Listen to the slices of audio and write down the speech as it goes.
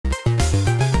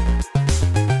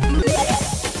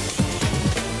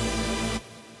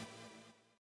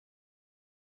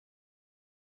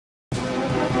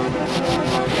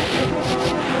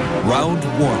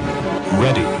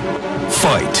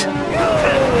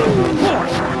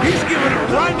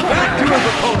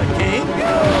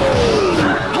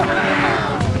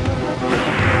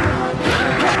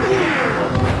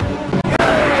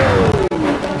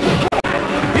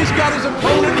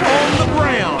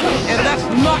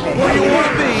where you want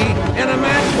to be in a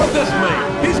match with this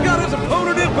man. He's got his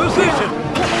opponent in position.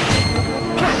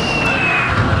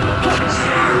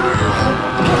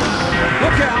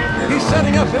 Look out, he's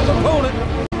setting up his opponent.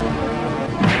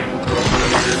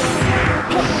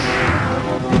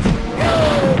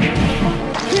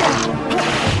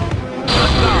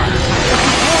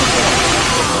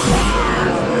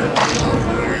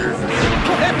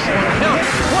 Excellent count.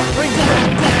 What brings it?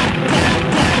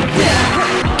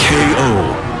 KO.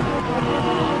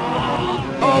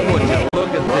 Oh, would you look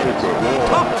at this?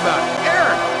 Talk about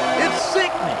Eric. It's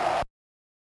sickening.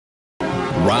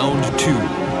 Round 2.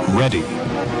 Ready.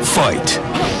 Fight.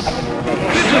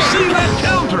 Did you see that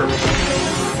counter?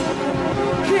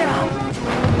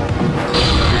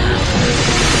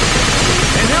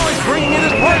 And now he's bringing in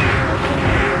his partner.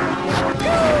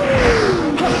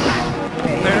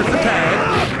 There's the tag.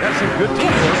 That's some good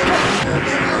teamwork.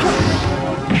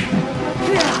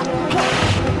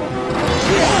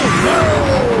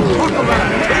 Talk about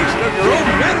a taste of your own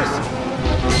medicine.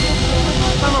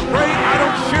 I'm afraid I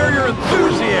don't share your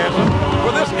enthusiasm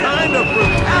for this kind of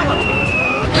brutality.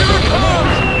 Here it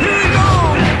comes! Here he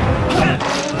goes!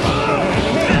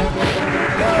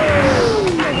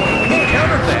 He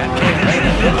countered that and made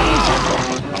it look easy.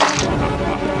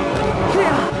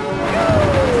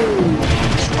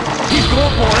 He's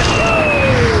going for it.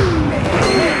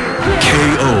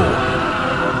 KO.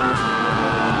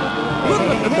 Look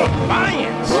at the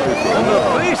defiance on the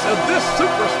face of this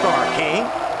superstar, King.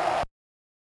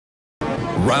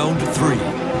 Round 3.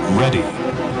 Ready.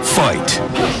 Fight.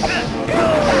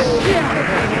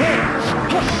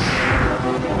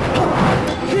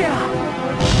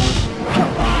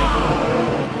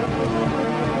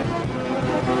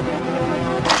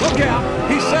 Look out!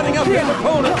 He's setting up his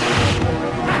opponent.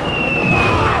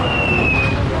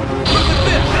 Look at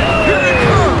this! Here it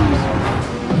comes!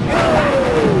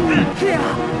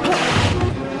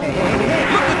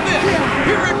 Look at this!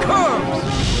 Here it comes!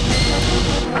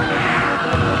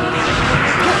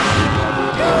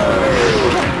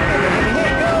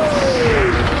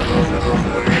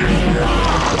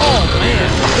 Oh man,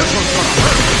 this one's gonna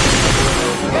hurt.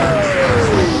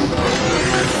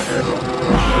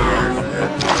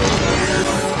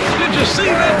 Did you see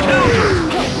that counter?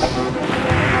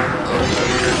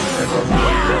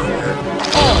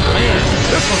 Oh man,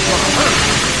 this one's gonna hurt.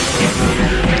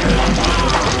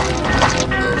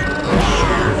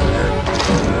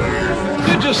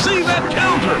 Did you see that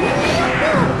counter?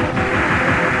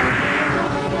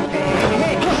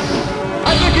 I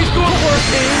think he's going for it,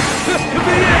 King. This could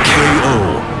be it. KO.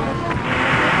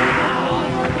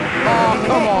 Oh,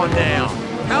 come on now.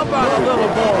 How about a little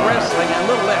more wrestling and a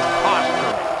little less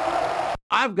posture?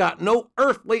 I've got no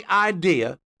earthly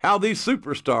idea how these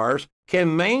superstars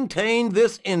can maintain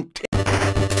this intense